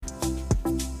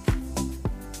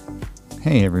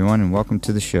Hey everyone, and welcome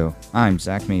to the show. I'm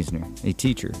Zach Maisner, a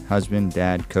teacher, husband,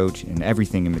 dad, coach, and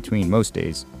everything in between most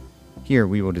days. Here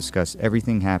we will discuss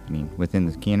everything happening within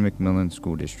the Canon-McMillan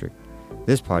School District.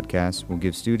 This podcast will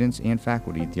give students and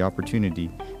faculty the opportunity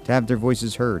to have their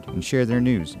voices heard and share their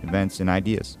news, events, and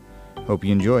ideas. Hope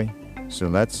you enjoy. So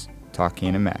let's talk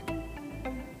Canon-Mac.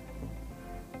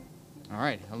 All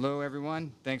right, hello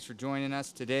everyone. Thanks for joining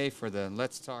us today for the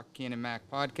Let's Talk Canon-Mac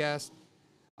podcast.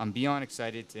 I'm beyond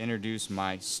excited to introduce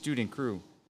my student crew.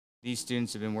 These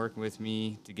students have been working with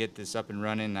me to get this up and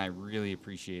running, and I really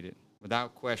appreciate it.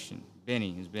 Without question,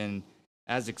 Binni has been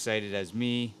as excited as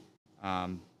me.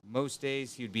 Most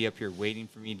days he would be up here waiting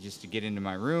for me just to get into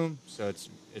my room, so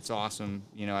it's awesome.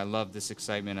 You know, I love this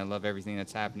excitement. I love everything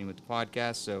that's happening with the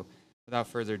podcast. So without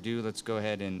further ado, let's go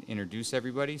ahead and introduce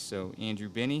everybody. So Andrew,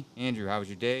 Binni. Andrew, how was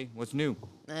your day? What's new?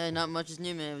 Not much is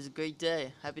new, man. It was a great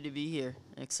day. Happy to be here.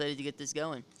 I'm excited to get this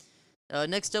going.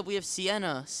 Next up, we have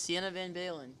Sienna. Sienna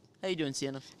Van-Balen. How you doing,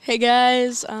 Sienna? Hey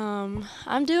guys,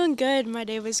 I'm doing good. My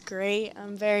day was great.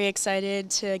 I'm very excited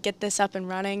to get this up and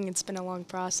running. It's been a long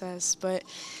process, but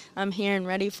I'm here and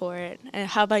ready for it. And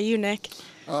how about you, Nick?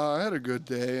 I had a good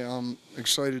day. I'm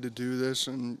excited to do this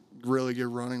and really get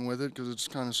running with it because it's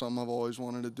kind of something I've always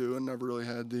wanted to do and never really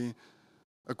had the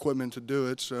equipment to do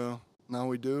it. So now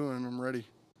we do, and I'm ready.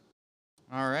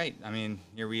 All right. I mean,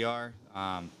 here we are.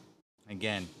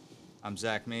 Again, I'm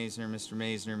Zach Maisner, Mr.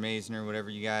 Maisner, whatever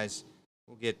you guys.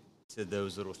 We'll get to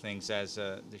those little things as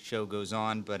the show goes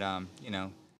on. But, you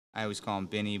know, I always call him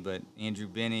Binni, but Andrew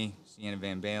Binni, Sienna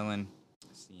Van-Balen,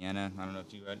 Sienna. I don't know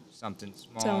if you had something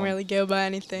small. Don't really go by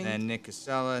anything. And then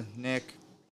Casella, Nick.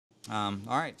 All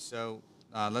right. So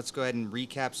let's go ahead and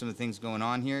recap some of the things going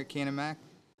on here at Canon-Mac.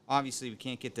 Obviously, we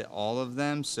can't get to all of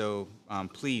them, so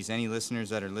please, any listeners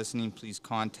that are listening, please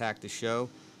contact the show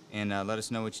and let us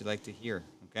know what you'd like to hear.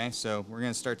 Okay, so we're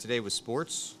going to start today with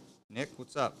sports. Nick,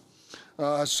 what's up?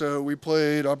 So we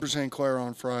played Upper St. Clair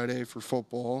on Friday for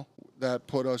football. That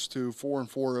put us to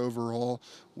 4-4 overall.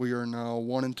 We are now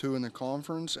 1-2 in the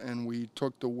conference, and we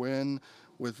took the win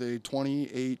with a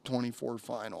 28-24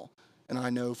 final. And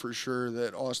I know for sure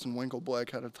that Austin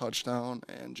Winkleblack had a touchdown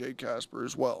and Jake Casper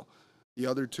as well. The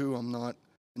other two, I'm not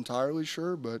entirely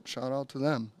sure, but shout out to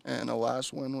them. And the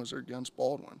last win was against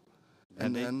Baldwin.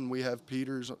 And then we have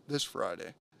Peters this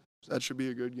Friday. So that should be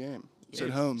a good game. It's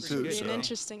at home, too. It's an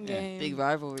interesting game. Big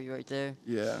rivalry right there.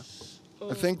 Yeah.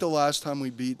 I think the last time we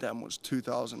beat them was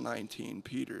 2019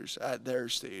 Peters at their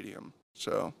stadium.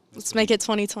 So Let's make it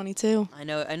 2022. I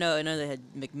know they had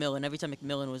McMillan. Every time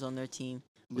McMillan was on their team,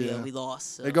 we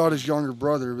lost. So. they got his younger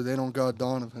brother, but they don't got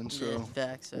Donovan, so Yeah,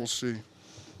 facts. we'll see.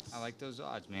 I like those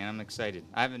odds, man. I'm excited.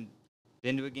 I haven't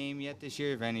been to a game yet this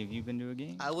year. Have any of you been to a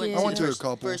game? I went, Yeah. I went to a first,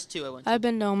 couple. First two I went to. I've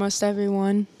been to almost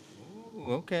everyone.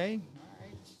 Ooh, okay. All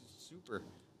right. Super.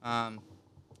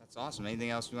 That's awesome.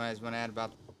 Anything else you guys want to add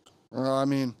about? I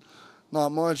mean, not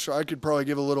much. I could probably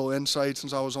give a little insight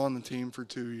since I was on the team for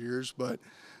 2 years, but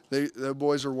the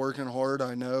boys are working hard.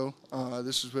 I know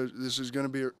this is going to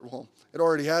be it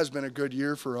already has been a good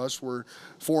year for us. We're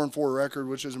 4-4 record,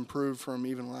 which has improved from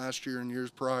even last year and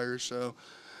years prior. So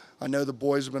I know the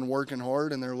boys have been working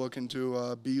hard and they're looking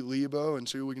to beat Lebo and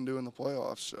see what we can do in the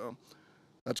playoffs. So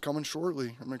that's coming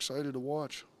shortly. I'm excited to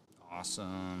watch.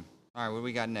 Awesome. All right, what do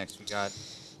we got next?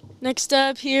 Next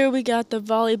up here, we got the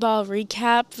volleyball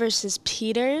recap versus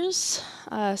Peters.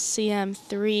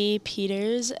 CM3,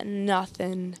 Peters,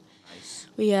 nothing. Nice.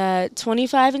 We had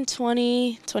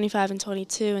 25-20,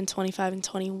 25-22, and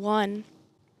 25-21.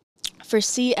 For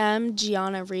CM,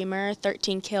 Gianna Reamer,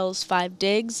 13 kills, 5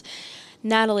 digs.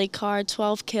 Natalie Carr,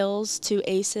 12 kills, 2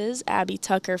 aces. Abby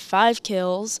Tucker, 5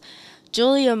 kills.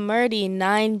 Julia Murdy,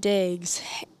 9 digs.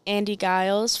 Andy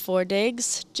Giles, 4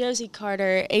 digs. Josie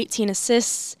Carter, 18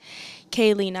 assists.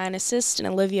 Kaylee, 9 assists. And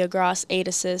Olivia Gross, 8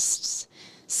 assists.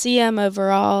 CM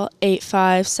overall,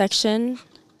 8-5 section,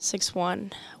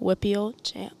 6-1. Whippeal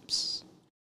champs.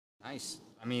 Nice.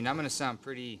 I mean, I'm going to sound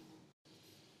pretty,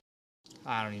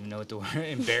 I don't even know what the word,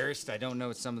 embarrassed. I don't know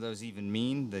what some of those even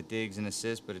mean, the digs and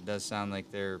assists, but it does sound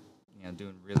like they're,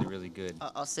 doing really, really good.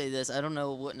 I'll say this. I don't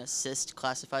know what an assist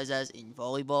classifies as in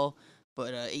volleyball,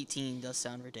 but 18 does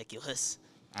sound ridiculous.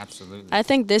 Absolutely. I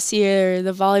think this year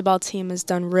the volleyball team has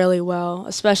done really well,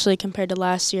 especially compared to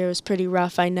last year. It was pretty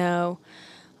rough, I know.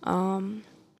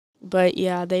 But,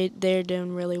 yeah, they're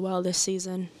doing really well this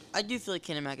season. I do feel like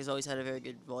Canon-Mac has always had a very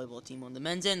good volleyball team on the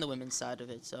men's and the women's side of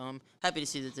it, so I'm happy to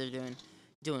see that they're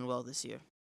doing well this year.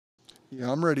 Yeah,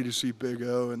 I'm ready to see Big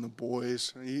O and the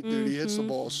boys. Dude, he hits the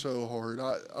ball so hard.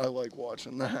 I like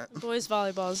watching that. Boys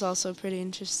volleyball is also pretty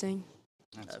interesting.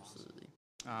 That's Absolutely.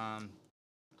 awesome.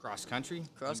 Cross country?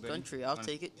 Cross Anybody country, I'll wanna-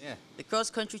 take it. Yeah. The cross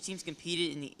country teams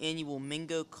competed in the annual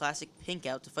Mingo Classic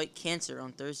Pinkout to fight cancer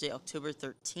on Thursday, October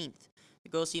 13th. The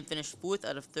girls team finished 4th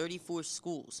out of 34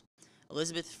 schools.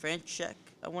 Elizabeth Franchek,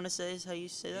 I want to say is how you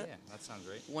say that, Yeah, that sounds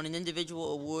right. won an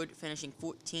individual award, finishing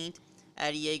 14th.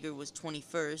 Addie Yeager was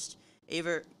 21st.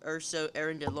 Ava Urso,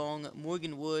 Erin DeLong,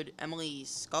 Morgan Wood, Emily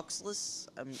Skoxless,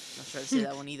 I'm not sure how to say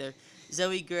that one either,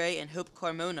 Zoe Gray, and Hope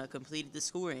Carmona completed the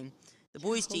scoring. The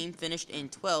boys' team finished in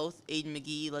 12th. Aiden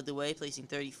McGee led the way, placing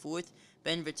 34th.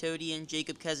 Ben Vertodian,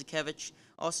 Jacob Kazakevich,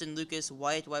 Austin Lucas,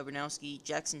 Wyatt Wybranowski,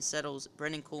 Jackson Settles,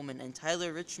 Brennan Coleman, and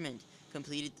Tyler Richmond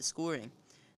completed the scoring.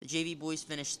 The JV boys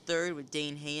finished 3rd with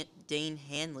Dane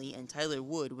Hanley and Tyler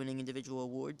Wood winning individual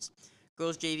awards.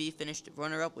 Girls JV finished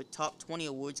runner-up with top 20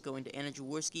 awards going to Anna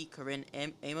Jaworski, Corinne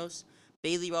Amos,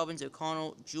 Bailey Robbins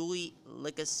O'Connell, Julie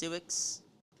Likasiewicz,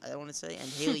 I want to say, and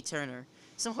Haley Turner.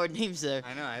 Some hard names there.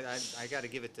 I know. I got to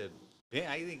give it to.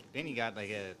 I think Binni got like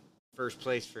a first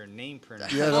place for name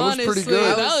pronunciation. Yeah, that was Honestly, pretty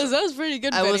good. that was pretty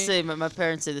good. I will Benny. say my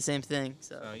parents say the same thing.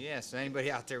 So So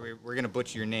anybody out there, we're gonna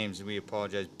butcher your names, and we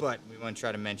apologize. But we want to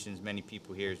try to mention as many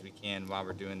people here as we can while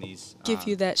we're doing these. Give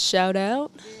you that shout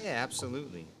out. Yeah,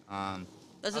 absolutely.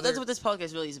 that's Other- what this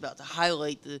podcast really is about, to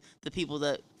highlight the people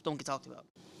that don't get talked about.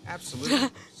 Absolutely.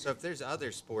 So if there's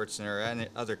other sports or any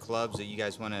other clubs that you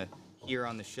guys want to hear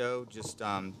on the show, just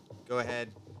go ahead,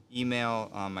 email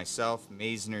myself,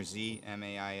 Maisner Z,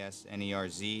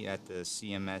 MAISNERZ, at the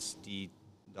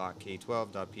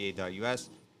cmsd.k12.pa.us,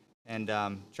 and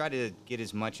try to get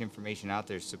as much information out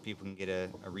there so people can get a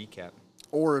recap.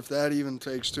 Or if that even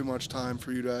takes too much time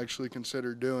for you to actually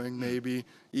consider doing, maybe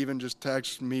even just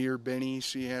text me or Binni,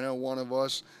 Sienna, one of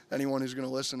us. Anyone who's going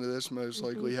to listen to this most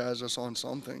likely has us on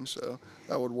something, so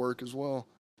that would work as well.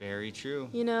 Very true.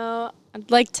 You know,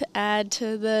 I'd like to add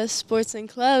to the sports and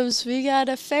clubs, we got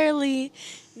a fairly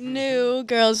new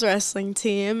girls wrestling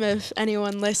team. If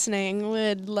anyone listening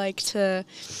would like to,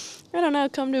 I don't know,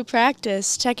 come to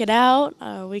practice, check it out.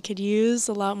 We could use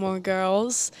a lot more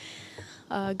girls.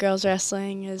 Girls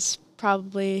wrestling is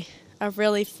probably a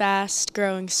really fast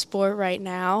growing sport right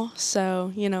now.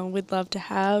 So, you know, we'd love to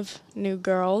have new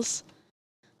girls.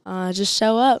 Just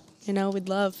show up. You know, we'd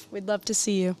love to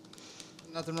see you.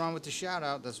 Nothing wrong with the shout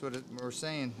out. That's what we're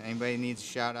saying. Anybody needs a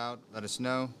shout out, let us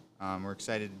know. We're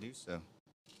excited to do so.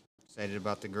 Excited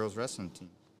about the girls wrestling team.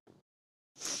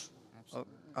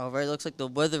 Absolutely. All right, looks like the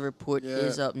weather report Yeah.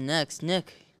 is up next.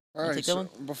 Nick, All You right, take that so one?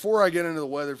 before I get into the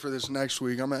weather for this next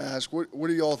week, I'm going to ask, what are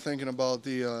y'all thinking about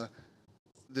the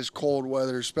this cold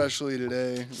weather, especially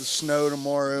today? The snow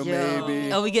tomorrow,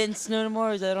 maybe. Are we getting snow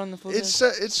tomorrow? Is that on the forecast?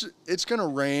 It's gonna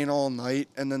rain all night,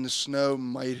 and then the snow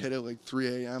might hit at like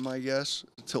 3 a.m. I guess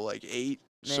till like 8.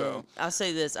 Man, So I'll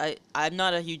say this: I'm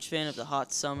not a huge fan of the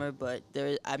hot summer, but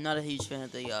I'm not a huge fan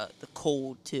of the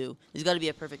cold too. There's got to be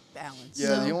a perfect balance.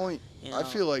 yeah, so, the only you I know.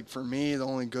 feel like for me the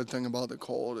only good thing about the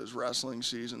cold is wrestling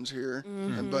season's here.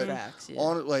 But Facts,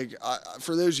 yeah.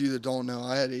 for those of you that don't know,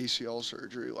 I had ACL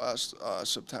surgery last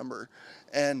September,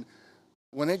 and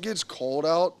when it gets cold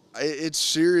out, it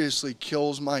seriously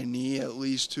kills my knee at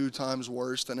least 2 times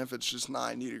worse than if it's just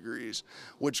 90 degrees,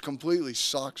 which completely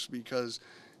sucks because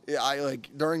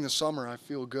during the summer I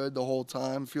feel good the whole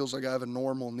time, feels like I have a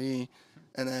normal knee,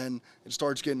 and then it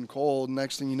starts getting cold.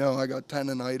 Next thing you know, I got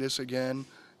tendonitis again,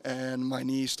 and my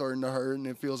knee's starting to hurt, and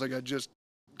it feels like I just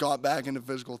got back into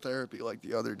physical therapy like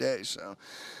the other day. So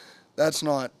that's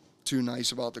not too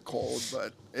nice about the cold,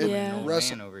 but Yeah. No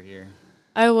wrestling. man over here.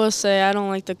 I will say I don't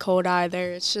like the cold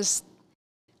either. It's just,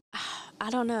 I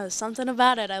don't know, something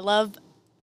about it. I love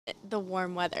the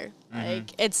warm weather.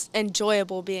 Like, it's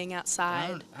enjoyable being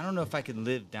outside. I don't know if I could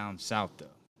live down south though.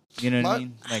 You know what I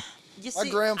mean? Like, You My see,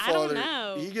 grandfather,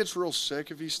 know. he gets real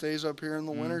sick if he stays up here in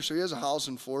the winter, so he has a house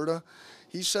in Florida.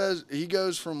 He says he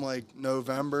goes from like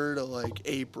November to like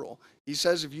April. He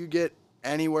says if you get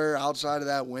anywhere outside of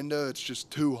that window, it's just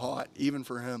too hot, even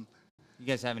for him. you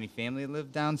guys have any family that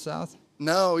live down south?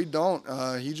 No, he don't.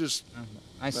 He just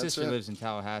My That's sister it. lives in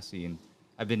Tallahassee, and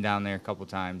I've been down there a couple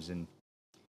times, and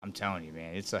I'm telling you,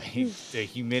 man, it's like the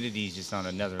humidity is just on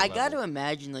another I level. got to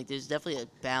imagine like there's definitely a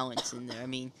balance in there. I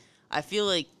mean, I feel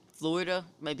like Florida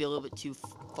might be a little bit too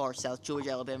far south, Georgia,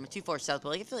 Alabama, too far south, but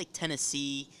like I feel like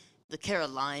Tennessee, the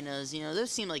Carolinas, you know, those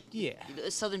seem like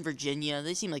Southern Virginia,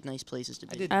 they seem like nice places to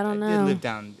be. I don't did know. live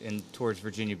down towards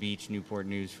Virginia Beach, Newport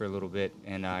News for a little bit,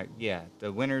 and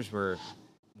the winters were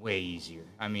way easier.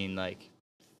 I mean, like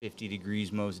 50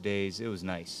 degrees most days. It was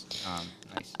nice.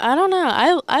 Nice. I don't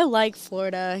know. I like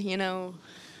Florida, you know.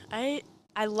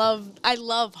 I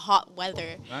love hot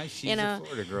weather. Nice, she's You know, a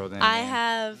Florida girl then. I man.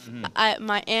 have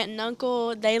my aunt and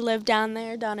uncle. They live down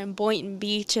in Boynton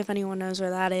Beach. If anyone knows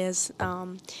where that is,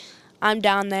 I'm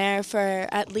down there for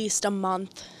at least a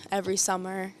month every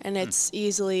summer, and it's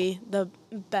easily the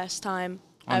best time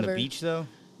On ever. the beach though.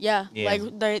 Yeah, Yeah.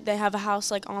 like they have a house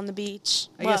like on the beach.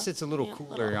 I guess it's a little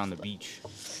cooler on the but- beach.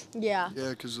 Yeah.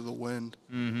 Yeah, because of the wind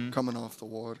Mm-hmm. coming off the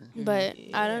water. But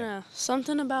I don't know.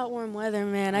 Something about warm weather,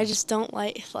 man. I just don't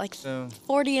like So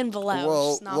 40 and below. Well,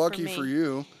 Just not lucky for, for me.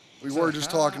 you, we were just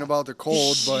talking about the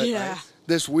cold, but Yeah.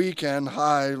 this weekend,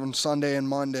 high on Sunday and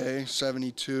Monday,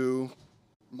 72.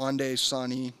 Monday,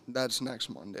 sunny. That's next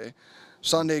Monday.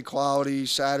 Sunday, cloudy.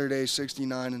 Saturday,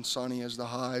 69 and sunny as the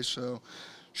high. So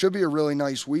should be a really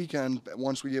nice weekend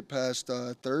once we get past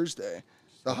Thursday.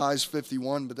 The high's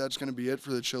 51, but that's going to be it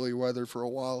for the chilly weather for a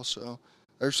while. So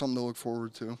there's something to look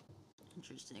forward to.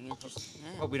 Interesting.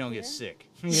 Yeah. hope we don't get sick.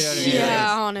 You know what I mean?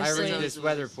 Yeah, I honestly. read this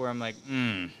weather report. I'm like,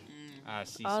 I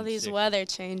see All some these sick. weather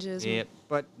changes. Yep.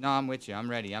 But no, I'm with you. I'm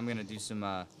ready. I'm gonna do some.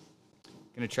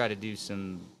 Gonna try to do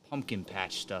some pumpkin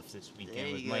patch stuff this There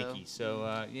weekend with you go. Mikey.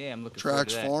 So yeah, I'm looking forward Trax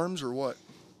to that. Farms or what?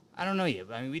 I don't know yet.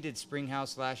 But, I mean, we did Spring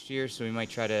House last year, so we might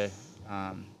try to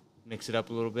mix it up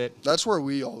a little bit. That's where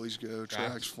we always go,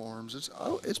 Trax. Trax Farms.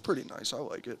 It's pretty nice. I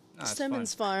like it. No, it's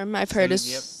Simmons fun. Farm, I've heard, Simmons,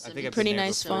 is yep. I think I've pretty been there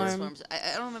nice before. farm.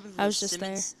 I don't remember if it I was was just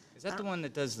Simmons. Is that the one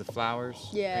that does the flowers?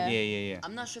 Yeah. Yeah.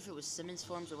 I'm not sure if it was Simmons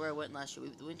Farms or where I went last year.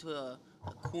 We went to a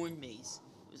corn maze.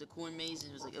 It was a corn maze,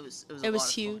 and it was like it was a It lot was of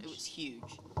huge. Fun. It was huge.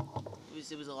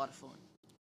 It was a lot of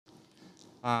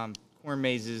fun. Corn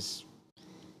mazes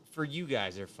for you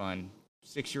guys are fun.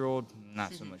 6-year-old,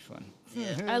 not so much fun.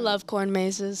 Yeah. I love corn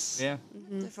mazes. Yeah.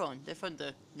 They're fun. They're fun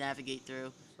to navigate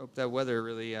through. Hope that weather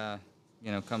really,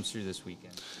 comes through this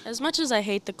weekend. As much as I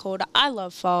hate the cold, I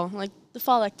love fall. Like the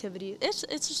fall activity, it's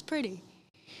just pretty.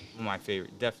 My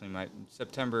favorite, definitely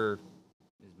September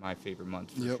is my favorite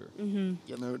month for Yep. sure.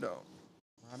 Mm-hmm. No doubt.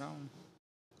 Right on.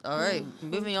 All right,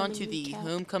 moving on to homecoming the recap.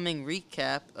 homecoming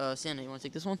recap. Sienna, you want to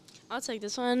take this one? I'll take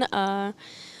this one.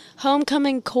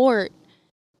 Homecoming court.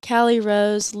 Callie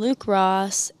Rose, Luke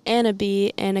Ross, Anna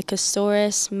B, Anna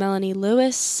Castoris, Melanie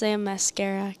Lewis, Sam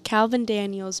Mascara, Calvin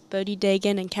Daniels, Bodie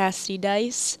Dagan, and Cassidy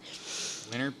Dice.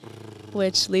 Winner.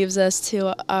 Which leaves us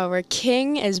to our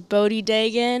king as Bodie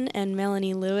Dagan, and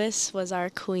Melanie Lewis was our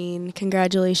queen.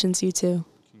 Congratulations, you two.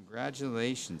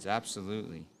 Congratulations,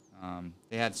 absolutely.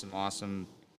 They had some awesome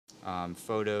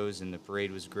photos, and the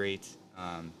parade was great.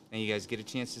 And you guys get a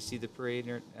chance to see the parade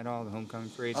at all, the homecoming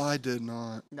parade? I did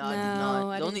not. No, I did No, not.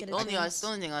 I The didn't only, get a only, chance. the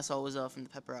only thing I saw was from the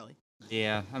pep rally.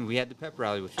 Yeah, I mean, we had the pep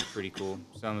rally, which was pretty cool.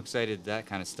 So I'm excited that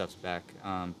kind of stuff's back.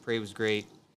 Parade was great.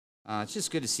 It's just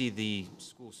good to see the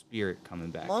school spirit coming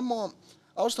back. My mom,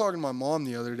 I was talking to my mom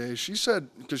the other day. She said,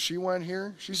 because she went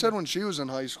here, she said when she was in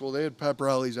high school, they had pep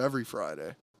rallies every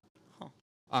Friday.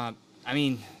 I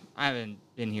mean, I haven't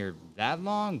been here that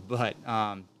long, but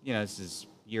this is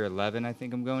year 11 I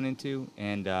think I'm going into,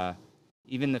 and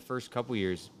even the first couple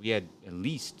years we had at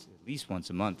least once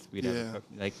a month we'd have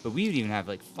but we would even have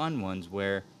like fun ones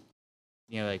where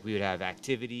like we would have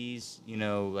activities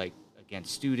like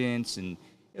against students, and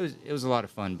it was a lot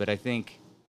of fun. But I think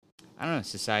I don't know,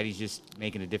 society's just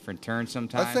making a different turn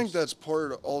sometimes. I think that's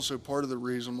also part of the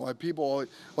reason why people always,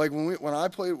 like when I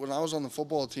was on the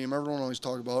football team, everyone always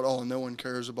talked about, oh, no one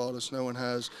cares about us, no one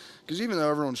has, because even though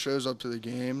everyone shows up to the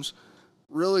games,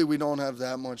 really we don't have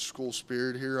that much school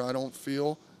spirit here, I don't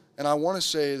feel. And I want to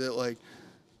say that like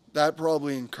that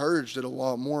probably encouraged it a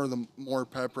lot more, the more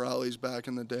pep rallies back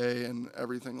in the day and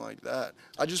everything like that.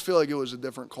 I just feel like it was a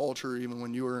different culture even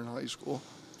when you were in high school.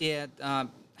 Yeah, a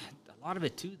lot of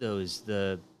it too though is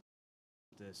the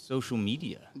social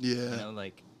media. Yeah.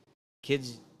 Like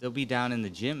kids, they'll be down in the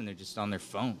gym and they're just on their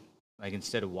phone, like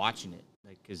instead of watching it,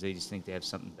 like because they just think they have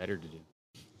something better to do.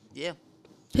 Yeah.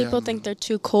 People Yeah. think they're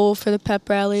too cool for the pep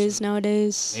rallies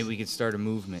nowadays. Maybe we could start a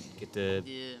movement, get the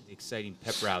Yeah. exciting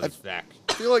pep rallies back.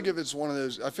 I feel like it's one of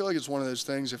those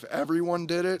things, if everyone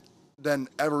did it, then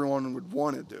everyone would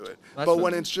want to do it. That's But what-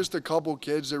 when it's just a couple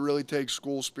kids that really take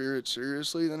school spirit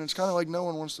seriously, then it's kind of like no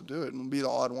one wants to do it and be the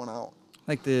odd one out.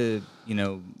 Like the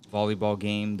volleyball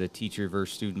game, the teacher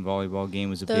versus student volleyball game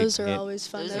was a Those big are hit. always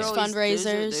fun. Those Those are always-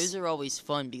 fundraisers. Those are always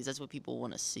fun because that's what people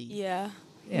want to see. Yeah.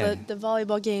 Yeah. The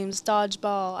volleyball games,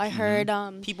 dodgeball. I heard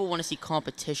People want to see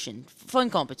competition, fun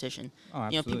competition. Oh,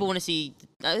 People absolutely. want to see.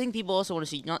 I think people also want to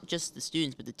see not just the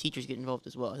students, but the teachers get involved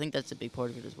as well. I think that's a big part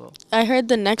of it as well. I heard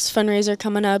the next fundraiser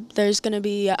coming up, there's going to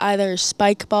be either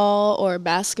spike ball or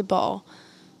basketball.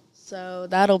 So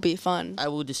that'll be fun. I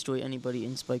will destroy anybody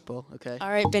in spike ball. Okay. All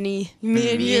right, Binni. Me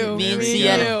and Me you. and, me There and we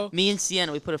Sienna. go. Me and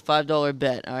Sienna. We put a $5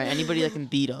 bet. All right. Anybody that can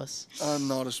beat us. I'm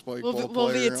not a spike We'll ball be- we'll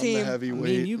be player. a I'm team. the Me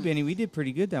heavyweight. and you, Binni, we did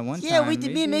pretty good that one Yeah, time. we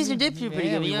did. Me and Maisner did pretty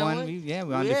Yeah, good. we You know won. what?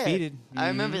 We undefeated. I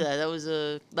remember Mhm. that. That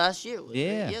was last year.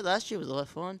 Yeah. Yeah, last year was a lot of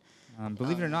fun.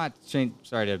 Believe it or not,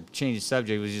 sorry to change the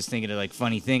subject. Was just thinking of like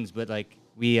funny things, but like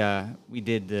we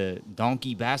did the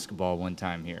donkey basketball one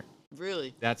time here.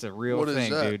 Really? That's a real What is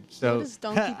thing, that? dude. So What is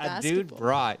donkey a dude basketball?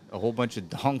 brought a whole bunch of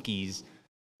donkeys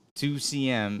to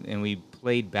CM, and we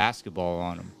played basketball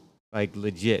on them, like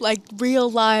legit. Like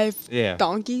real life yeah.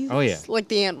 donkeys. Oh, yeah. Like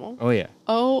the animal. Oh yeah.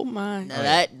 Oh my. Now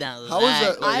yeah. now How is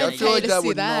that? Like, I I'd feel pay like to that see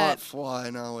would that. not fly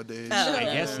nowadays. No, I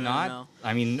no, guess no, not. no.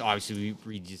 I mean, obviously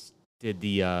we just did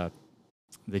the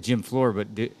gym floor, but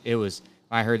it was.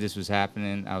 I heard this was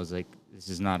happening. I was like, this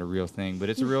is not a real thing, but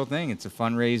it's a real thing. It's a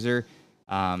fundraiser.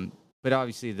 But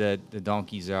obviously the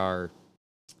donkeys are,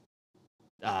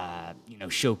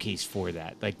 showcased for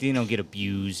that. Like they don't get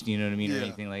abused, you know what I mean, or Yeah.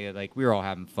 anything like that. Like we were all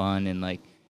having fun and like,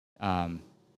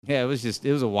 yeah, it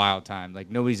was a wild time. Like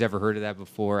nobody's ever heard of that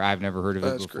before. I've never heard of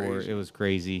That's it before. crazy. It was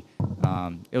crazy.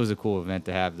 It was a cool event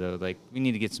to have though. Like we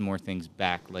need to get some more things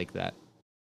back like that.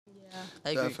 I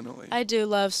agree. Definitely. I do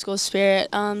love school spirit.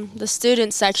 The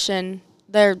student section,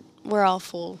 we're all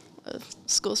full of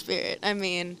school spirit. I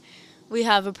mean, we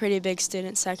have a pretty big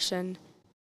student section,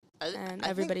 and I think-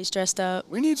 everybody's dressed up.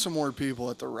 We need some more people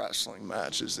at the wrestling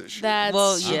matches this year. That's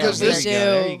Well, yeah, Because we this- do.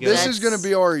 there you go. This is That's- gonna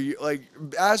be our like.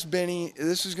 Ask Benny.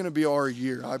 This is gonna be our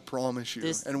year. I promise you.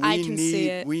 This- And I we can see need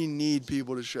it. we need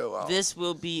people to show out. This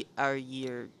will be our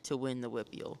year to win the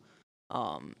Whippeal.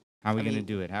 How are we I gonna mean,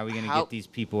 do it? How are we gonna how- get these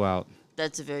people out?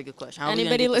 That's a very good question. How are we gonna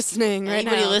Anybody get this- listening right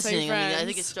Anybody now? tell listening? your I mean, I think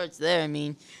it friends. starts there. I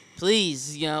mean,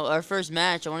 please, our first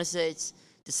match. I want to say it's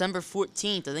December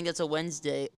 14th. I think that's a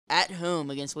Wednesday at home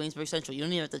against Waynesburg Central. You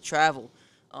don't even have to travel.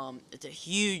 It's a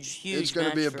huge it's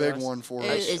gonna be a match for big us. one for It-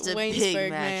 us. It's a big Waynesburg,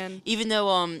 match. man. Even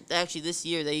though actually this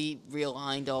year they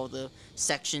realigned all the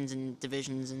sections and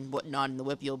divisions and whatnot in the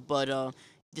Whippeal, but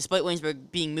despite Waynesburg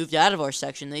being moved out of our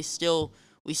section, we still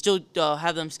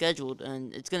have them scheduled,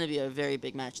 and it's going to be a very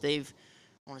big match. I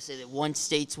want to say they won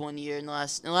states one year in the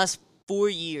last 4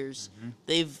 years.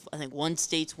 They've I think won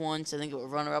states once. I think it was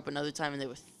runner up another time, and they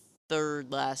were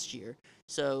third last year.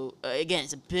 So again,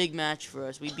 it's a big match for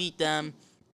us. We beat them.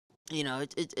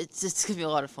 It's gonna be a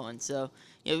lot of fun. So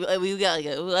we got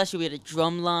last year we had a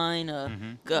drum line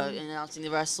announcing the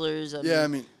wrestlers. I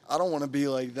mean, I don't want to be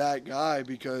like that guy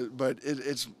but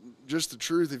it's just the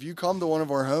truth. If you come to one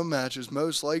of our home matches,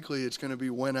 most likely it's going to be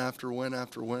win after win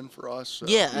after win for us. So.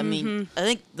 Yeah, I mean, I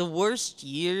think the worst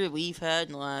year we've had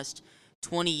in the last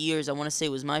 20 years, I want to say,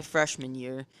 was my freshman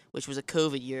year, which was a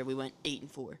COVID year. We went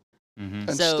 8-4. Mm-hmm.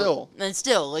 And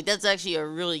still, like that's actually a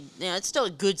really, it's still a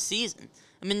good season.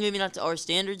 I mean, maybe not to our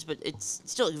standards, but it's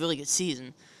still a really good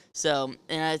season. So,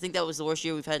 and I think that was the worst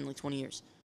year we've had in like 20 years.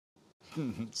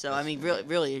 So I mean,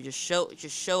 really, you just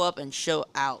show up and show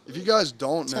out. If you guys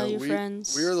don't Tell know, your we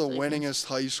friends. are the Tell your winningest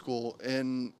high school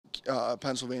in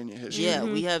Pennsylvania history. Yeah,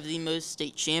 we have the most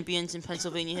state champions in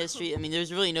Pennsylvania history. I mean,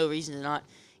 there's really no reason to not,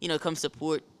 come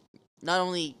support not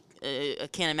only a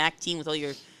Canon-Mac team with all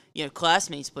your,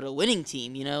 classmates, but a winning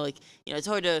team. It's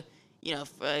hard to,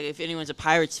 if anyone's a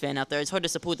Pirates fan out there, it's hard to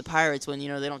support the Pirates when they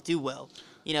don't do well.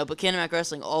 But Canon-Mac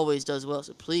Wrestling always does well.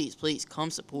 So please, come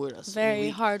support us. Very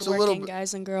little hardworking bit-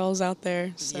 guys and girls out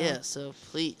there. So. Yeah, so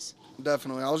please.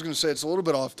 Definitely. I was going to say it's a little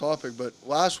bit off topic, but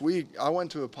last week I went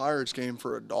to a Pirates game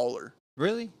for $1.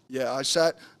 Really? Yeah, I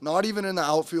sat not even in the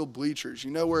outfield bleachers.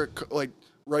 You know where like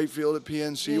right field at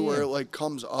PNC where it like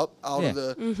comes up out of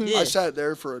the. Yeah. I sat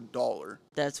there for $1.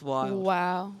 That's wild.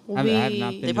 Wow. I have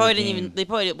not been They to probably a didn't game. even. They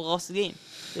probably lost the game.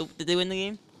 Did they win the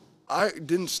game? I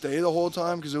didn't stay the whole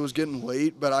time because it was getting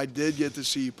late, but I did get to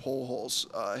see Pujols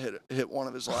hit one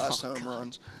of his last home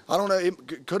runs. I don't know.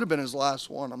 It could have been his last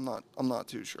one. I'm not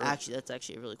too sure. Actually, that's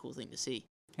actually a really cool thing to see.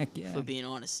 Heck yeah. For being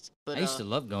honest, but I used to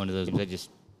love going to those games. I just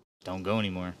don't go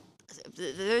anymore.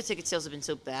 their ticket sales have been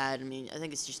so bad. I mean, I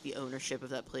think it's just the ownership of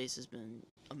that place has been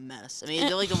a mess. I mean,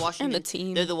 they're like the Washington. and the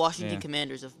team. They're the Washington Yeah.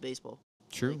 Commanders of baseball.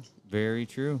 True. Very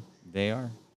true. They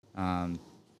are. I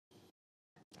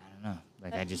don't know.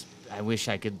 Like I wish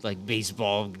I could like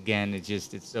baseball again.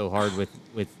 It's so hard with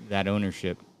that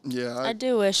ownership. Yeah, I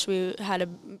do wish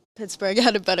Pittsburgh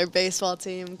had a better baseball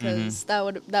team because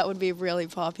that would be really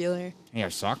popular. Hey, our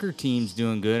soccer team's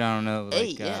doing good. I don't know. Hey,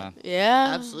 Like, yeah.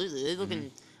 Yeah. Absolutely, they're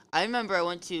looking. I remember I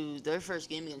went to their first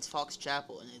game against Fox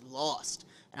Chapel and they lost,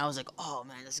 and I was like, "Oh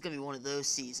man, this is gonna be one of those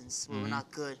seasons where we're not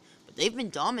good." But they've been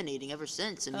dominating ever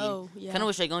since. I mean, Oh, yeah. kind of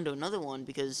wish I'd gone to another one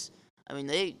because I mean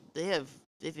they have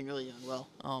they've been really doing well.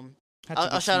 Had to I'll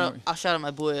get shout some out. more- I'll shout out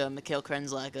my boy Mikhail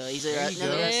Krenslak. He's There you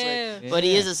another go. wrestler, Yeah. but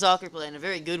he is Yeah. a soccer player and a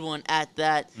very good one at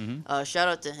that. Mhm. Shout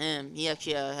out to him. He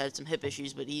actually had some hip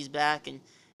issues, but he's back and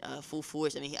full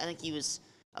force. I mean, I think he was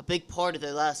a big part of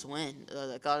their last win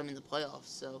that got him in the playoffs.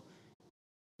 So,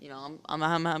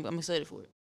 I'm excited for it.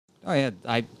 Oh yeah,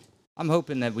 I'm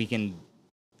hoping that we can,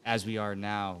 as we are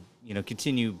now,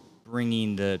 continue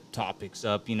bringing the topics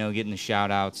up, getting the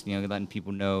shout outs, letting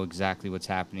people know exactly what's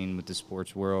happening with the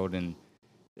sports world. And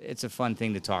it's a fun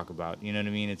thing to talk about. You know what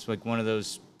I mean? It's like one of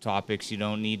those topics you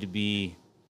don't need to be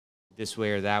this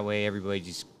way or that way. Everybody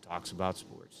just talks about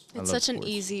sports. I It's love such an sports.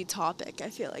 easy topic, I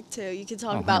feel like, too. You can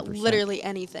talk Oh, about 100%. literally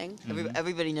anything.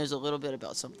 Everybody knows a little bit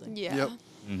about something. Yeah. Yep.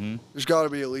 Mm-hmm. There's got to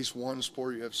be at least one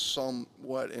sport you have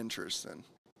somewhat interest in.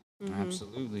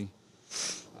 Absolutely.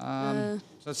 Uh, So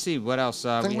let's see what else.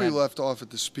 I think we had. left off at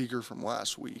the speaker from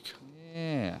last week.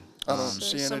 Yeah. I don't know. So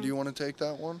Sienna, some- do you want to take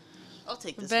that one? I'll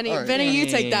take this. Benny, All right. Benny, you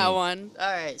take that Hey. one.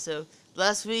 All right, so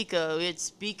last week we had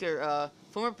speaker,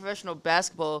 former professional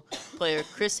basketball player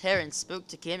Chris Herron spoke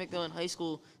to Canon-McMillan High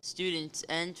School students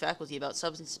and faculty about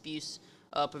substance abuse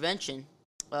prevention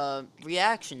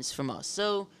reactions from us.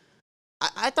 So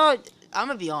I thought, I'm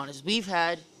gonna be honest, we've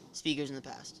had speakers in the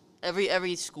past.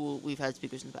 Every school we've had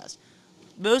speakers in the past.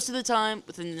 Most of the time,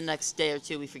 within the next day or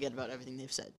two, we forget about everything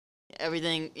they've said.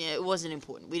 Everything, it wasn't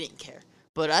important. We didn't care.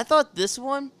 But I thought this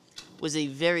one was a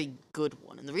very good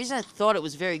one. And the reason I thought it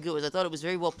was very good was I thought it was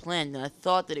very well planned, and I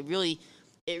thought that it really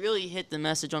hit the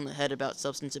message on the head about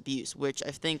substance abuse, which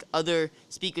I think other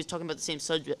speakers talking about the same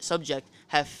subject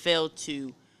have failed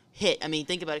to hit. I mean,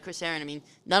 think about it, Chris Herron. I mean,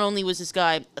 not only was this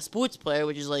guy a sports player,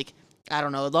 which is like, I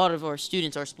don't know, a lot of our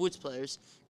students are sports players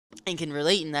and can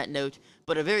relate in that note,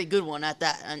 but a very good one at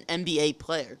that, an NBA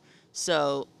player.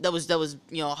 So that was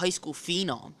a high school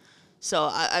phenom. So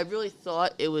I really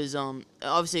thought it was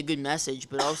obviously a good message,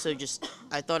 but also just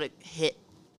I thought it hit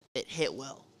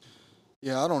well.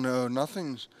 Yeah, I don't know.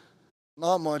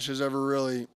 Not much has ever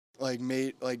really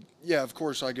yeah, of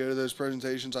course I go to those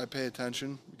presentations, I pay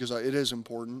attention because it is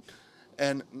important.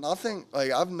 And nothing,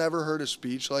 I've never heard a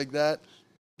speech like that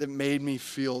made me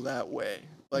feel that way.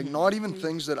 Not even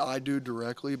things that I do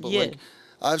directly, but Yeah.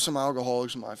 I have some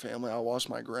alcoholics in my family. I lost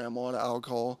my grandma to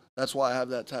alcohol. That's why I have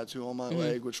that tattoo on my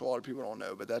leg, which a lot of people don't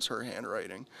know, but that's her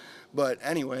handwriting. But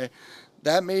anyway,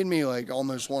 that made me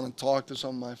almost want to talk to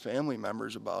some of my family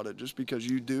members about it, just because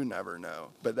you do never know.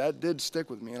 But that did stick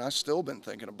with me, and I've still been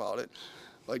thinking about it.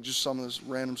 Just some of this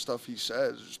random stuff he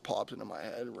says just popped into my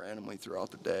head randomly throughout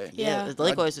the day. Yeah.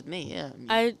 Likewise with me. Yeah.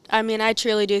 I mean, I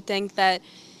truly do think that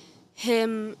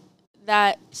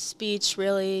that speech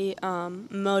really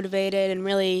motivated and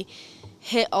really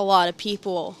hit a lot of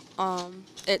people.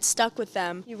 It stuck with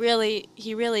them. He really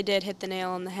did hit the nail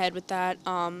on the head with that.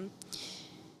 I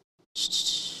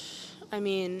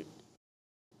mean,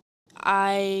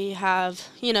 I have,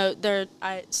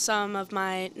 some of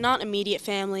my, not immediate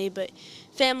family, but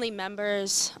family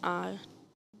members,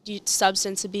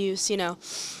 substance abuse,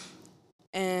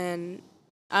 and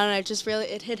I don't know, it just really,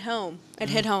 it hit home. It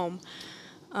hit home.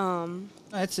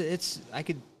 It's. I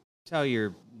could tell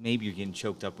maybe you're getting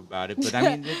choked up about it, but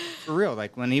I mean, for real.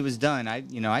 When he was done,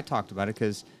 I talked about it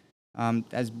because,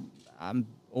 as I'm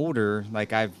older,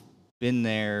 I've been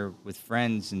there with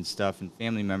friends and stuff, and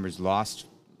family members lost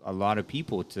a lot of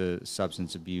people to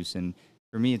substance abuse, and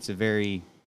for me, it's a very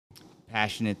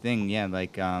passionate thing. Yeah,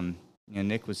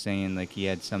 Nick was saying, he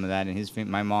had some of that in his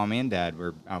family. My mom and dad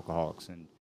were alcoholics, and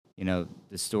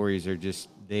the stories are just,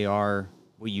 they are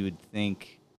what you would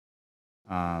think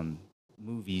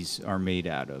movies are made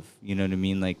out of. You know what I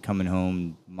mean? Coming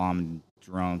home, mom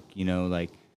drunk,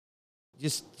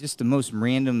 just the most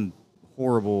random,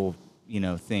 horrible,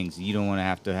 things you don't want to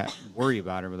have to worry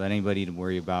about or without anybody to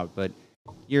worry about. But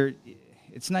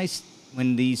it's nice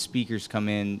when these speakers come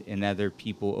in and other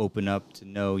people open up to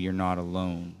know you're not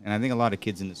alone. And I think a lot of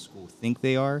kids in the school think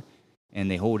they are, and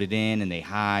they hold it in and they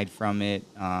hide from it.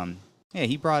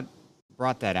 He brought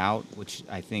that out, which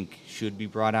I think should be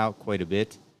brought out quite a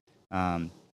bit.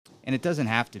 And it doesn't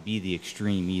have to be the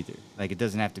extreme either. It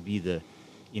doesn't have to be the,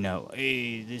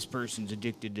 hey, this person's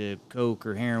addicted to coke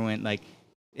or heroin.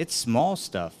 It's small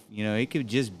stuff. It could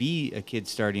just be a kid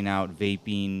starting out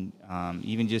vaping,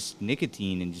 even just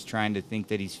nicotine, and just trying to think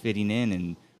that he's fitting in.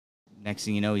 And next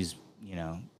thing you know, he's,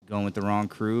 going with the wrong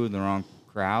crew, the wrong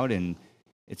crowd. And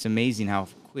it's amazing how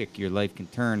quick your life can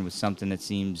turn with something that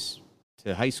seems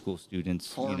to high school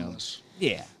students, Harmless.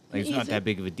 Yeah. It's not that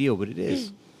big of a deal, but it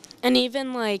is. And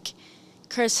even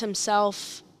Chris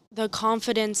himself, the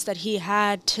confidence that he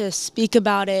had to speak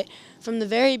about it from the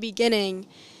very beginning,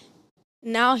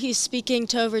 now he's speaking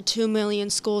to over 2 million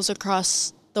schools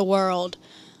across the world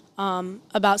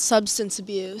about substance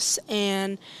abuse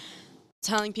and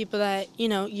telling people that, you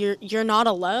know, you're not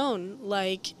alone.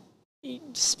 Like,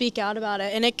 speak out about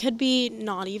it. And it could be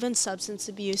not even substance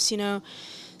abuse, you know,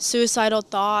 suicidal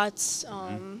thoughts,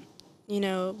 you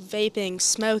know, vaping,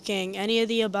 smoking, any of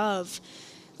the above.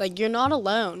 Like, you're not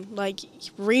alone. Like,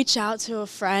 reach out to a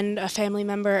friend, a family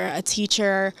member, a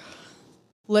teacher,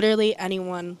 literally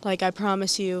anyone. Like, I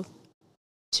promise you,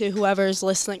 to whoever's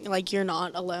listening, like, you're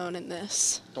not alone in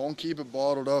this. Don't keep it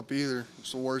bottled up either.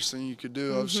 It's the worst thing you could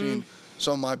do. I've seen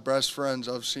some of my best friends,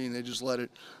 they just let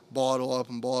it bottle up,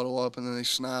 and then they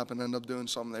snap and end up doing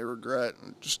something they regret.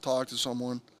 Just talk to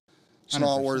someone. It's 100%.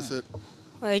 Not worth it.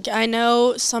 Like, I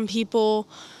know some people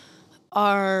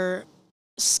are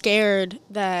scared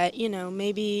that, you know,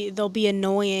 maybe they'll be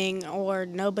annoying or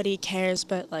nobody cares,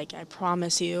 but, like, I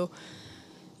promise you,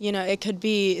 you know, it could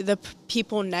be the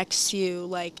people next to you.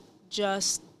 Like,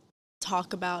 just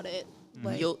talk about it.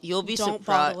 Like, you'll be don't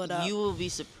bottle it surprised. up. You will be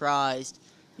surprised,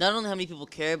 not only how many people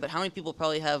care, but how many people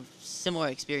probably have similar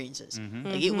experiences.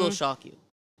 Like, it will shock you.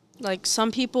 Like,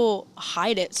 some people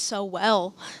hide it so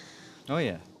well. Oh,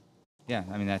 yeah. Yeah,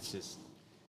 I mean, that's just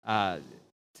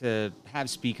to have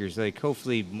speakers, like,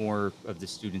 hopefully more of the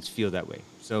students feel that way.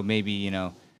 So maybe, you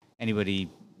know, anybody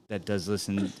that does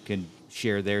listen can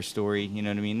share their story, you know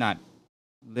what I mean? Not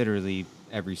literally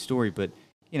every story, but,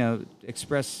 you know,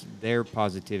 express their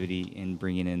positivity in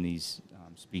bringing in these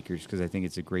speakers, because I think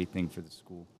it's a great thing for the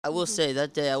school. I will say,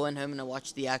 that day I went home and I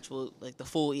watched the actual, like, the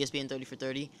full ESPN 30 for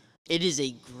 30. It is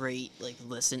a great, like,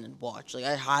 listen and watch. Like,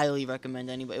 I highly recommend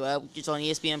anybody. It's on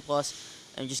ESPN Plus,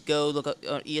 and just go look up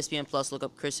ESPN Plus, look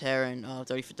up Chris Herron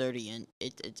 30 for 30, and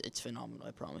it's phenomenal,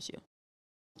 I promise you.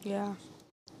 Yeah.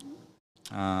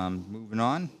 Moving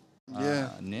on.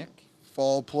 Nick?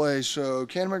 Fall play. So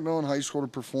Canon-McMillan High School to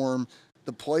perform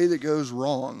the play that goes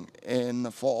wrong in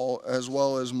the fall, as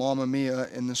well as Mamma Mia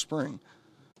in the spring.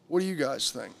 What do you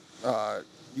guys think?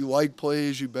 You like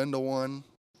plays? You've been to one?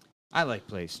 I like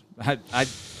plays.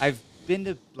 I've been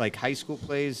to, like, high school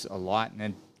plays a lot, and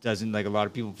it doesn't, like, a lot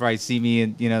of people probably see me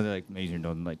and, you know, they're like, Maisner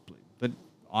doesn't like plays. But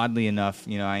oddly enough,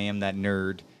 you know, I am that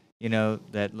nerd, you know,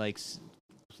 that likes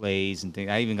plays and things.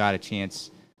 I even got a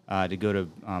chance to go to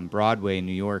Broadway in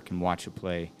New York and watch a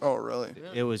play. Oh, really?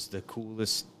 It was the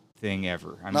coolest thing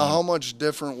ever. I now, mean, how much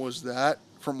different was that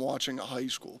from watching a high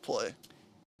school play?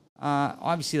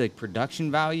 Obviously, like,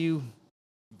 production value,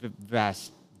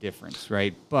 vast difference,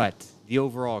 right? But the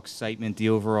overall excitement, the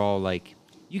overall, like,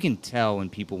 you can tell when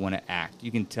people want to act. You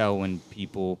can tell when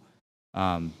people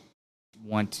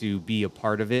want to be a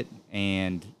part of it,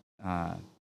 and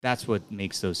that's what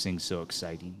makes those things so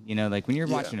exciting. You know, like, when you're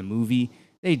watching a movie,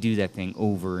 they do that thing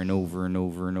over and over and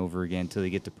over and over again until they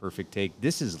get the perfect take.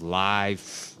 This is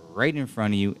live, right in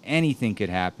front of you. Anything could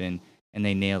happen, and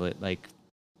they nail it, like,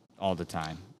 all the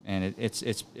time. And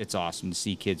it's awesome to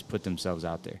see kids put themselves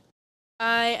out there.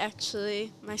 I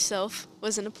actually, myself,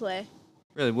 was in a play.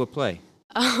 Really? What play?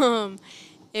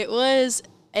 It was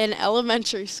in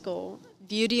elementary school,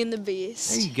 Beauty and the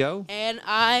Beast. There you go. And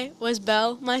I was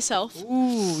Belle myself.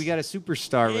 Ooh, we got a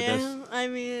superstar with us. I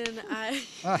mean,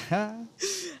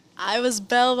 I was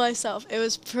Belle myself.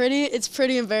 It's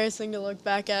pretty embarrassing to look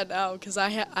back at now, because I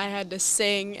had to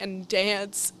sing and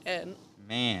dance, and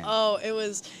Man. oh, it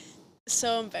was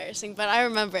so embarrassing. But I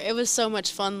remember it was so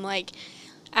much fun. Like,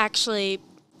 actually,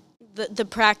 the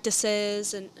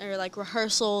practices or like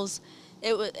rehearsals,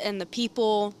 and the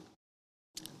people.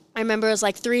 I remember it was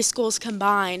like 3 schools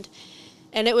combined,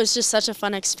 and it was just such a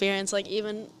fun experience. Like,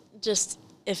 even just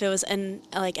if it was in,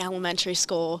 like, elementary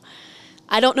school,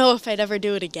 I don't know if I'd ever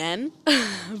do it again,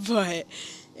 but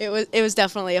it was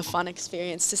definitely a fun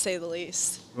experience, to say the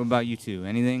least. What about you two?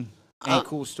 Anything? Any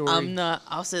cool story?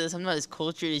 I'll say this, I'm not as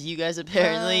cultured as you guys,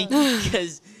 apparently,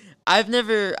 because I've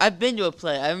been to a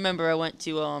play. I remember I went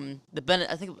to the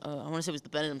Bennett. I think I want to say it was the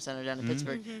Benedum Center down in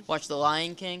Pittsburgh. Watched The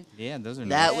Lion King. Yeah, those are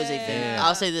That nice. was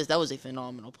I'll say this. That was a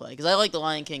phenomenal play, because I like The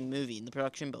Lion King movie and the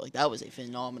production, but, like, that was a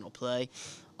phenomenal play.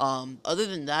 Other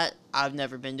than that, I've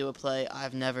never been to a play.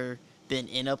 I've never been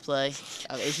in a play.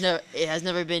 It has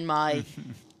never been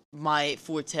my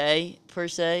forte, per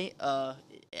se.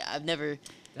 I've never.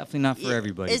 Definitely not for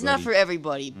everybody. It's not for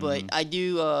everybody, but I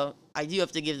do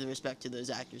have to give the respect to those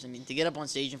actors. I mean, to get up on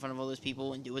stage in front of all those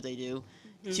people and do what they do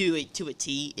to a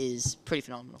T is pretty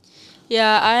phenomenal.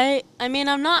 Yeah, I mean,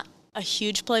 I'm not a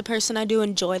huge play person. I do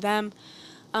enjoy them.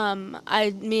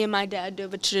 Me and my dad do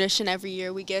have a tradition every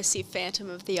year. We go see Phantom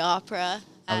of the Opera.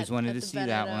 I always wanted to see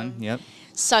that one. Yep.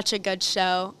 Such a good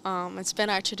show. It's been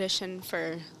our tradition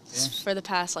for the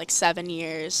past, like, 7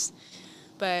 years.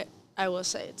 But I will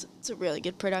say it's a really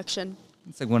good production.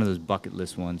 It's like one of those bucket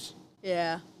list ones.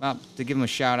 Yeah. Well, to give them a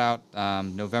shout out,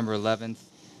 November 11th,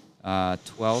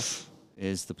 12th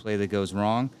is the play that goes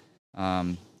wrong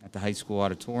at the high school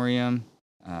auditorium.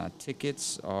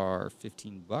 Tickets are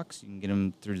 $15. You can get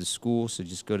them through the school, so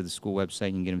just go to the school website.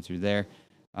 You can get them through there.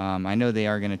 I know they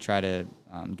are going to try to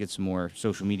get some more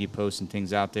social media posts and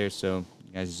things out there, so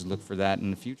you guys just look for that in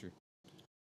the future.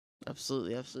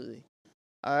 Absolutely, absolutely.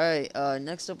 All right,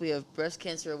 next up we have Breast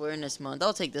Cancer Awareness Month.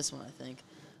 I'll take this one, I think.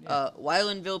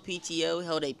 Weilandville PTO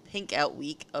held a Pink Out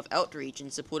Week of outreach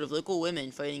in support of local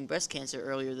women fighting breast cancer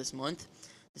earlier this month.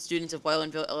 The students of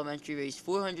Weilandville Elementary raised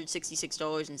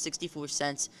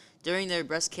 $466.64 during their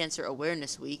Breast Cancer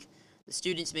Awareness Week. The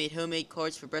students made homemade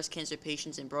cards for breast cancer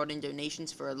patients and brought in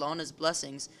donations for Alana's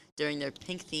Blessings during their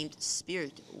pink-themed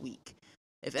Spirit Week.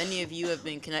 If any of you have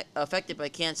been affected by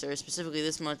cancer, specifically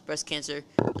this month, breast cancer,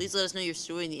 please let us know your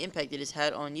story and the impact it has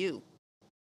had on you.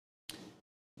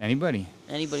 Anybody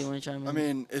want to chime in? I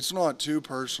mean, it's not too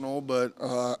personal, but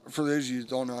for those of you who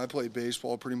don't know, I played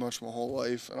baseball pretty much my whole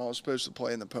life, and I was supposed to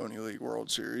play in the Pony League World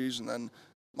Series, and then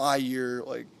my year,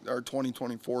 like our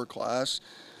 2024 class,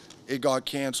 it got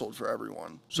canceled for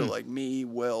everyone. So, like me,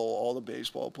 Will, all the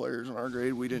baseball players in our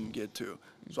grade, we didn't get to.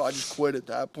 So I just quit at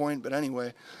that point. But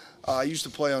anyway, I used to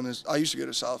play on this. I used to go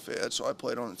to South Fayette, so I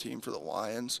played on a team for the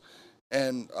Lions,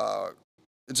 and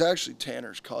it's actually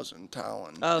Tanner's cousin,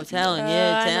 Talon. Oh, Talon,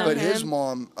 yeah, Talon. But his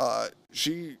mom,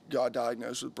 she got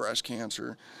diagnosed with breast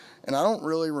cancer, and I don't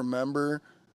really remember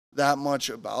that much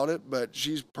about it, but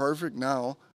she's perfect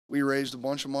now. We raised a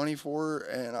bunch of money for her,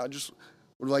 and I just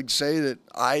would like to say that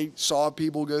I saw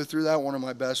people go through that. One of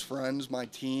my best friends, my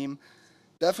team,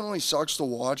 definitely sucks to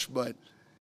watch, but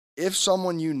if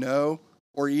someone you know,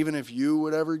 or even if you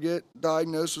would ever get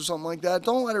diagnosed with something like that,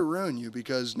 don't let it ruin you,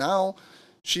 because now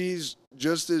she's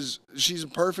a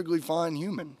perfectly fine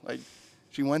human. Like,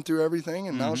 she went through everything,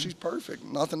 and now she's perfect.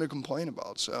 Nothing to complain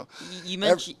about. So you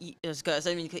mentioned, Scott, I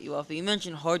didn't mean to cut you off, but you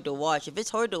mentioned hard to watch. If it's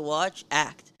hard to watch,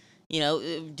 act. You know,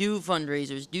 do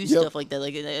fundraisers, do stuff like that.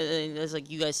 Like that's like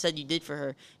you guys said you did for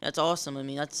her. That's awesome. I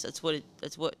mean,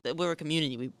 we're a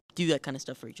community. We do that kind of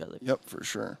stuff for each other. Yep, for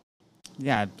sure.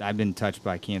 Yeah, I've been touched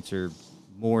by cancer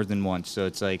more than once, so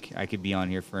it's like I could be on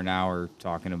here for an hour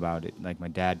talking about it. Like, my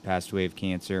dad passed away of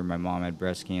cancer, my mom had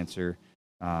breast cancer,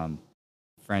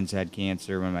 friends had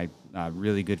cancer. One of my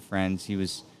really good friends, he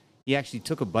actually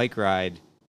took a bike ride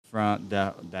from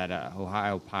that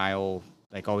Ohio Pile,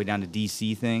 like all the way down to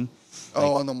DC thing.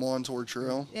 Oh, on the Montour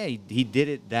Trail? Yeah, he did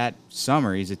it that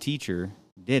summer. He's a teacher,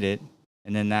 did it,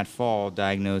 and then that fall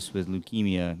diagnosed with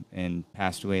leukemia and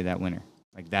passed away that winter,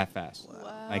 like that fast.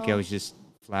 Wow. Like, I was just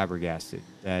flabbergasted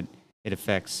that it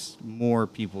affects more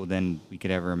people than we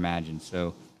could ever imagine.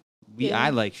 So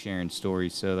I like sharing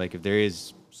stories. So, like, if there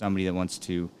is somebody that wants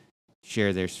to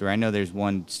share their story, I know there's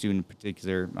one student in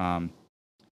particular,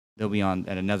 they'll be on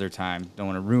at another time. Don't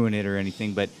want to ruin it or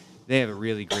anything, but they have a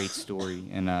really great story,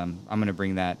 and I'm going to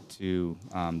bring that to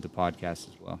the podcast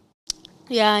as well.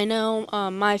 Yeah, I know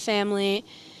my family,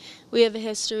 we have a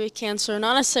history of cancer,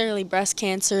 not necessarily breast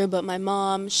cancer, but my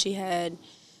mom, she had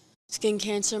skin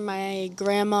cancer. My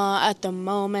grandma at the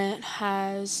moment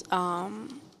has, I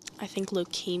think,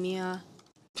 leukemia.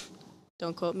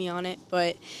 Don't quote me on it,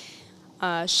 but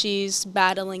she's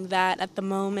battling that at the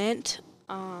moment.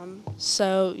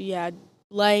 So, yeah,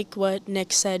 like what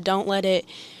Nick said, don't let it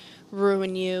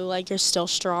ruin you. Like, you're still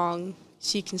strong,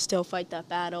 so you can still fight that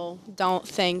battle. Don't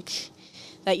think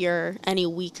that you're any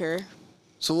weaker.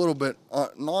 It's a little bit,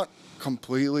 not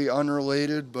completely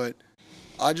unrelated, but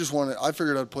I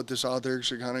figured I'd put this out there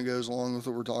because it kind of goes along with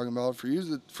what we're talking about.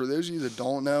 For those of you that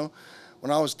don't know, when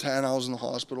I was 10, I was in the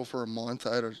hospital for a month.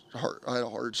 I had a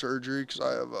heart surgery because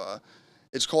I have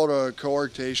it's called a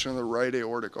coarctation of the right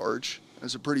aortic arch.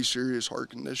 It's a pretty serious heart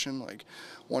condition. Like,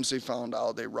 once they found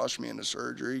out, they rushed me into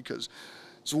surgery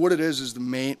so what it is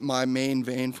my main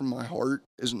vein from my heart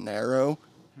is narrow.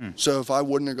 So if I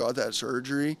wouldn't have got that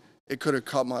surgery, it could have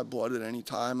cut my blood at any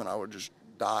time, and I would just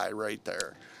die right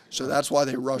there. So that's why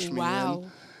they rushed me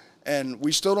in. And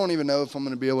we still don't even know if I'm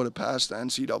going to be able to pass the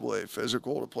NCAA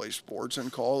physical to play sports in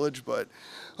college, but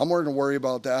I'm more going to worry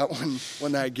about that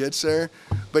when that gets there.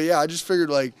 But yeah, I just figured,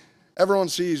 like, everyone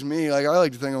sees me. Like, I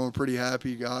like to think I'm a pretty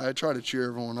happy guy. I try to cheer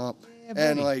everyone up. Yeah,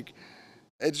 and, like,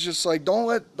 it's just like, don't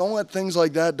let things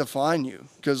like that define you.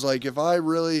 Because, like, if I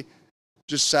really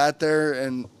just sat there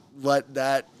and let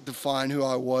that define who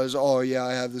I was, oh, yeah,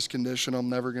 I have this condition, I'm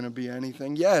never going to be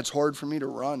anything. Yeah, it's hard for me to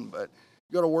run, but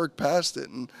you got to work past it.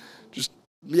 And just,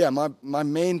 yeah, my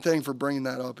main thing for bringing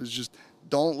that up is just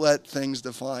don't let things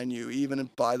define you, even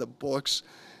if by the books.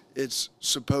 it's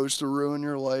supposed to ruin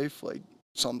your life, like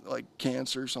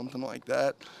cancer, something like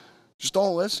that, just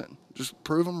don't listen. Just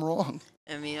prove them wrong.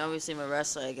 I mean, obviously, I'm a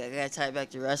wrestler. I got to tie it back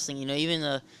to wrestling. You know,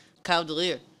 even Kyle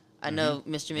DeLear. I know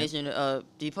Mr. Maisner.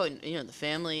 Do you put the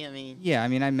family? I mean, Yeah, I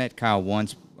mean, I met Kyle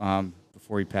once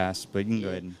before he passed, but you can go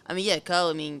ahead. I mean, yeah, Kyle.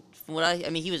 I mean, from what I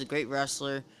mean, he was a great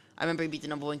wrestler. I remember he beat the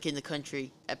 #1 kid in the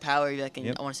country at Power back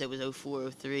in, I want to say it was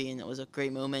 04, 03, and it was a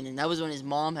great moment. And that was when his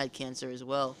mom had cancer as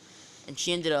well. And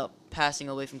she ended up passing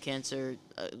away from cancer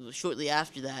shortly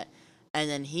after that. And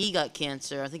then he got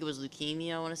cancer. I think it was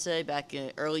leukemia, I want to say, back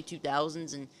in early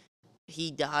 2000s. And he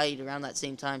died around that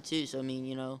same time, too. So, I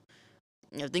mean,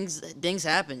 things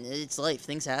happen. It's life.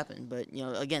 Things happen. But,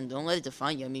 again, don't let it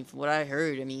define you. I mean, from what I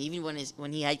heard, I mean, even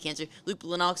when he had cancer, Luke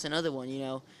Lennox, another one,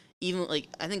 even,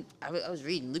 I think, I was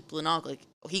reading, Luke Lennox,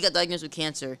 he got diagnosed with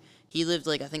cancer. He lived,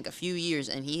 I think, a few years,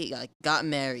 and he got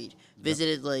married,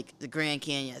 visited, the Grand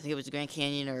Canyon. I think it was the Grand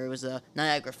Canyon, or it was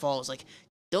Niagara Falls.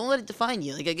 Don't let it define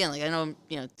you. Again, I know,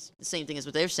 it's the same thing as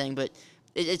what they're saying, but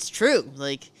it's true.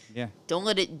 Don't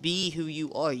let it be who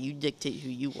you are. You dictate who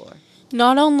you are.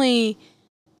 Not only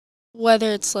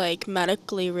whether it's,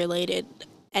 medically related,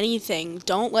 anything,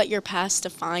 don't let your past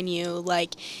define you.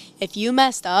 If you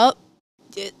messed up,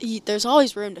 there's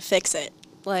always room to fix it.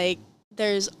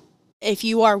 If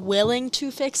you are willing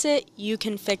to fix it, you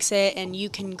can fix it and you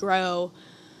can grow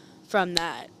from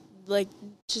that.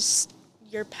 Just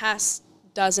your past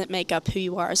doesn't make up who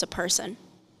you are as a person.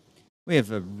 We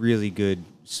have a really good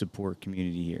support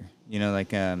community here.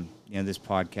 This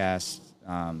podcast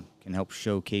can help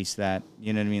showcase that.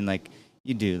 You know what I mean?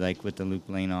 You do, with the Luke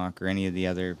Lanock or any of the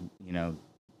other,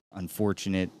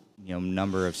 unfortunate,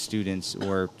 number of students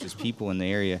or just people in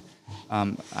the area.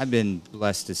 I've been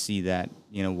blessed to see that,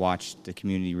 watch the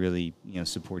community really,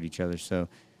 support each other. So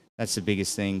that's the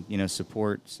biggest thing,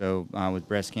 support. So with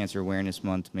Breast Cancer Awareness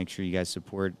Month, make sure you guys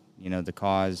support, the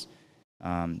cause,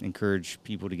 encourage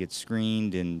people to get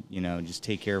screened and, just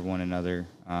take care of one another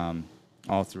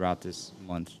all throughout this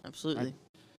month. Absolutely.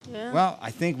 Yeah. Well,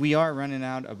 I think we are running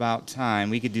out about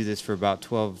time. We could do this for about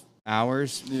 12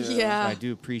 hours. Yeah. I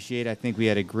do appreciate it. I think we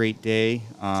had a great day.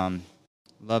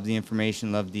 Love the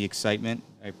information, love the excitement.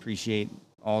 I appreciate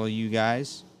all of you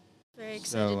guys. Very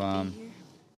excited to be here.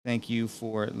 Thank you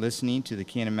for listening to the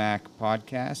Canon-Mac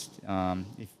podcast.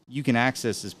 If you can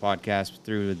access this podcast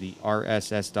through the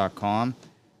rss.com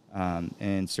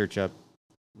and search up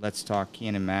Let's Talk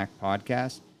Canon-Mac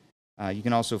podcast. You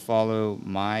can also follow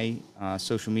my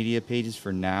social media pages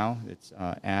for now. It's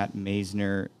at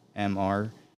Maisner MR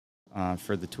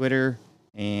for the Twitter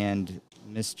and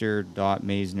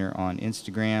Mr.Maisner on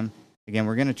Instagram. Again,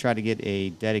 we're going to try to get a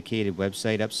dedicated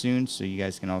website up soon, so you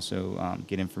guys can also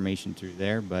get information through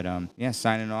there. But,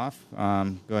 signing off.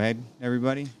 Go ahead,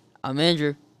 everybody. I'm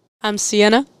Andrew. I'm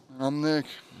Sienna. I'm Nick.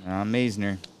 I'm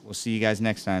Maisner. We'll see you guys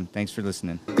next time. Thanks for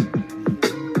listening.